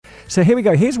So here we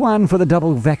go. Here's one for the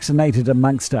double vaccinated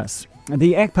amongst us.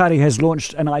 The ACT Party has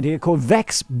launched an idea called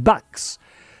Vax Bucks.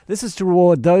 This is to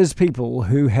reward those people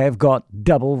who have got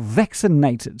double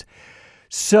vaccinated.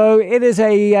 So it is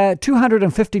a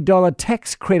 $250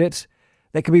 tax credit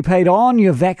that can be paid on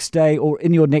your Vax Day or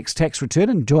in your next tax return.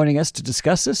 And joining us to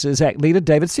discuss this is ACT leader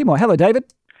David Seymour. Hello, David.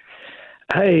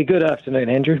 Hey, good afternoon,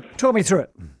 Andrew. Talk me through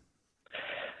it.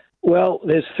 Well,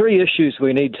 there's three issues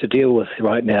we need to deal with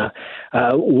right now.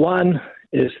 One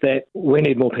is that we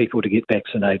need more people to get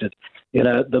vaccinated. You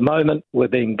know, at the moment we're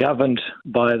being governed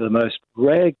by the most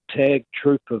ragtag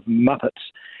troop of muppets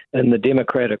in the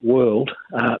democratic world.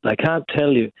 They can't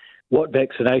tell you what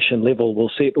vaccination level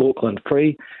will set Auckland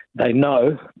free. They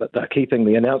know, but they're keeping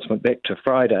the announcement back to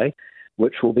Friday,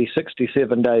 which will be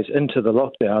 67 days into the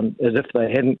lockdown, as if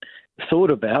they hadn't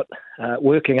thought about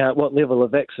working out what level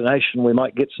of vaccination we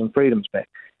might get some freedoms back.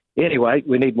 Anyway,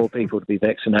 we need more people to be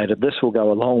vaccinated. This will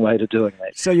go a long way to doing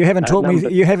that. So you haven't taught me.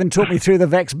 You haven't taught me through the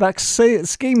Vax Bucks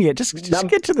scheme yet. Just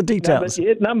get to the details.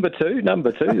 Number two. I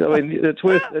mean,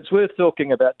 it's worth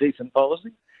talking about decent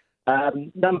policy.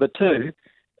 Number two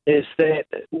is that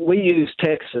we use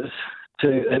taxes to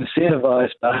incentivise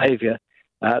behaviour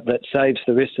that saves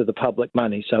the rest of the public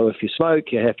money. So if you smoke,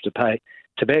 you have to pay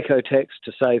tobacco tax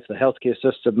to save the healthcare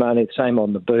system money. Same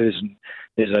on the booze, and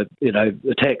there's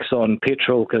a tax on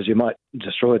petrol because you might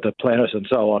destroy the planet and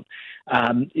so on.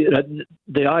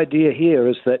 The idea here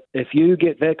is that if you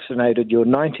get vaccinated, you're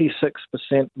 96%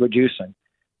 reducing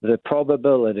the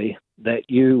probability that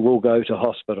you will go to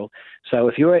hospital. So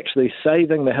if you're actually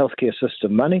saving the healthcare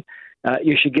system money,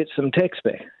 you should get some tax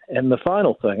back. And the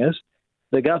final thing is,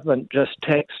 the government just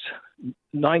taxed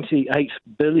 $98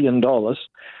 billion,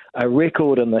 a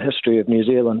record in the history of New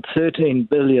Zealand, $13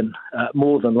 billion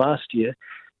more than last year.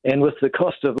 And with the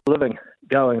cost of living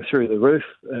going through the roof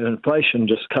and inflation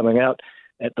just coming out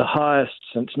at the highest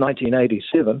since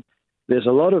 1987, there's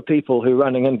a lot of people who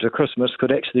running into Christmas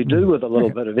could actually do with a little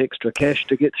bit of extra cash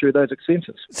to get through those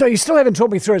expenses. So you still haven't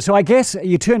talked me through it. So I guess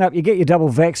you turn up, you get your double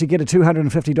vax, you get a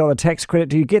 $250 tax credit.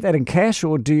 Do you get that in cash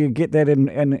or do you get that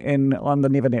in on the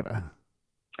Never Never?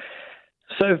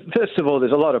 So first of all,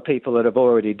 there's a lot of people that have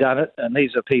already done it, and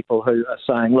these are people who are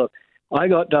saying, look, I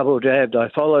got double jabbed, I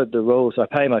followed the rules, I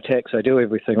pay my tax, I do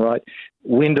everything right.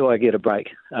 When do I get a break?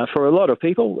 For a lot of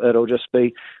people, it'll just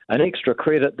be an extra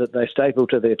credit that they staple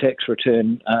to their tax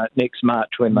return next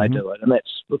March when they do it. And that's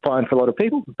fine for a lot of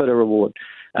people, a bit of reward.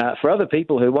 For other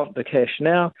people who want the cash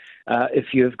now, if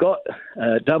you've got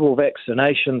double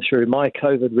vaccination through My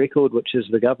COVID Record, which is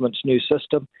the government's new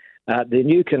system, then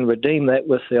you can redeem that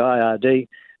with the IRD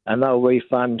and they'll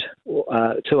refund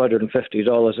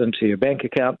 $250 into your bank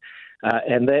account.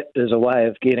 And that is a way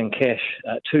of getting cash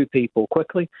to people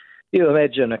quickly. You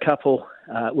imagine a couple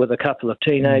with a couple of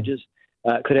teenagers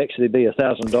could actually be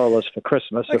 $1,000 for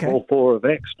Christmas if all four are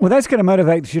vaxxed. Well, that's going to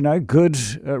motivate, good,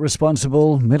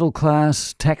 responsible, middle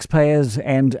class taxpayers.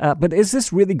 But is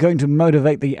this really going to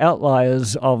motivate the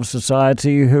outliers of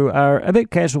society who are a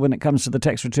bit casual when it comes to the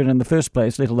tax return in the first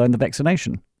place, let alone the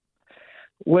vaccination?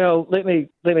 Well, let me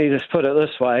just put it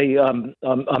this way. I'm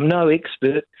no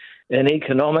expert in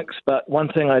economics, but one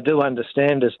thing I do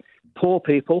understand is poor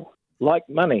people like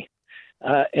money.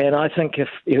 And I think if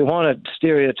you want to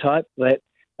stereotype that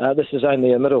this is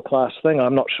only a middle-class thing,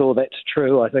 I'm not sure that's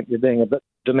true. I think you're being a bit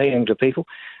demeaning to people.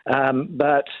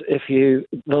 But if you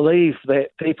believe that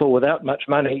people without much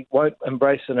money won't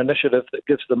embrace an initiative that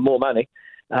gives them more money,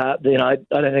 then I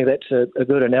don't think that's a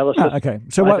good analysis. Okay,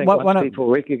 so why not people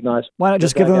recognise? Why not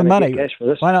just give them the money?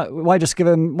 Why not just give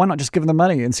them the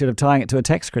money instead of tying it to a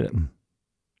tax credit?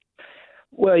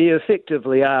 Well, you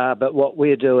effectively are, but what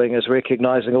we're doing is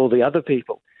recognising all the other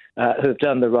people who've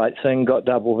done the right thing, got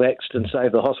double vaxxed and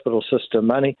saved the hospital system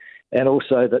money, and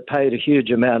also that paid a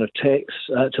huge amount of tax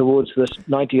towards this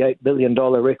 $98 billion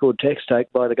record tax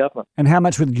take by the government. And how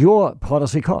much would your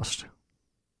policy cost?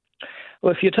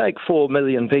 Well, if you take 4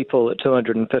 million people at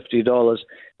 $250,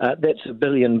 that's $1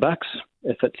 billion.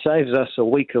 If it saves us a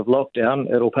week of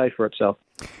lockdown, it'll pay for itself.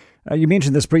 You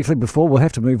mentioned this briefly before. We'll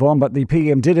have to move on, but the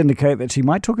PM did indicate that she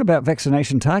might talk about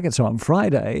vaccination targets on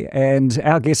Friday, and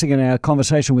our guessing in our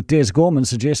conversation with Des Gorman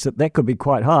suggests that could be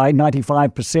quite high,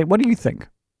 95%. What do you think?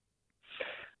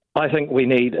 I think we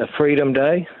need a Freedom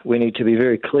Day. We need to be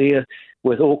very clear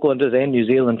with Aucklanders and New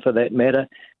Zealand for that matter,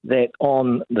 that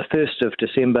on the 1st of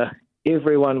December,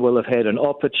 everyone will have had an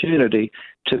opportunity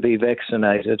to be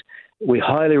vaccinated. We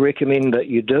highly recommend that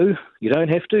you do. You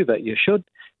don't have to, but you should,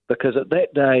 because at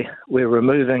that day we're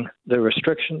removing the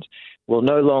restrictions. We'll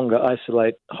no longer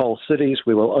isolate whole cities.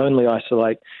 We will only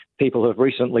isolate people who have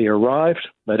recently arrived.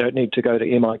 They don't need to go to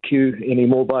MIQ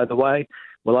anymore, by the way.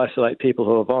 We'll isolate people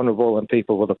who are vulnerable and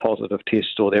people with a positive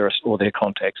test or their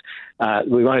contacts.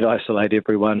 We won't isolate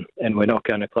everyone, and we're not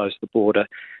going to close the border.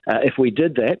 If we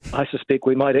did that, I suspect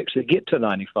we might actually get to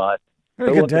 95.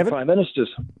 Very good, David. The Prime Minister's.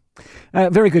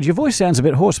 Very good. Your voice sounds a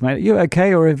bit hoarse, mate. Are you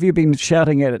okay, or have you been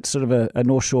shouting at sort of a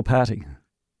North Shore party?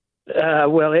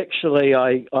 Well, actually,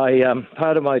 I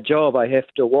part of my job, I have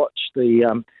to watch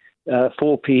the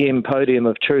 4 p.m. podium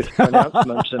of truth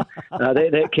pronouncements, and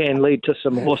that can lead to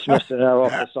some hoarseness in our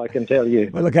office, I can tell you.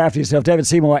 Well, look after yourself. David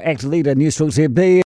Seymour, ACT leader, Newstalk ZB.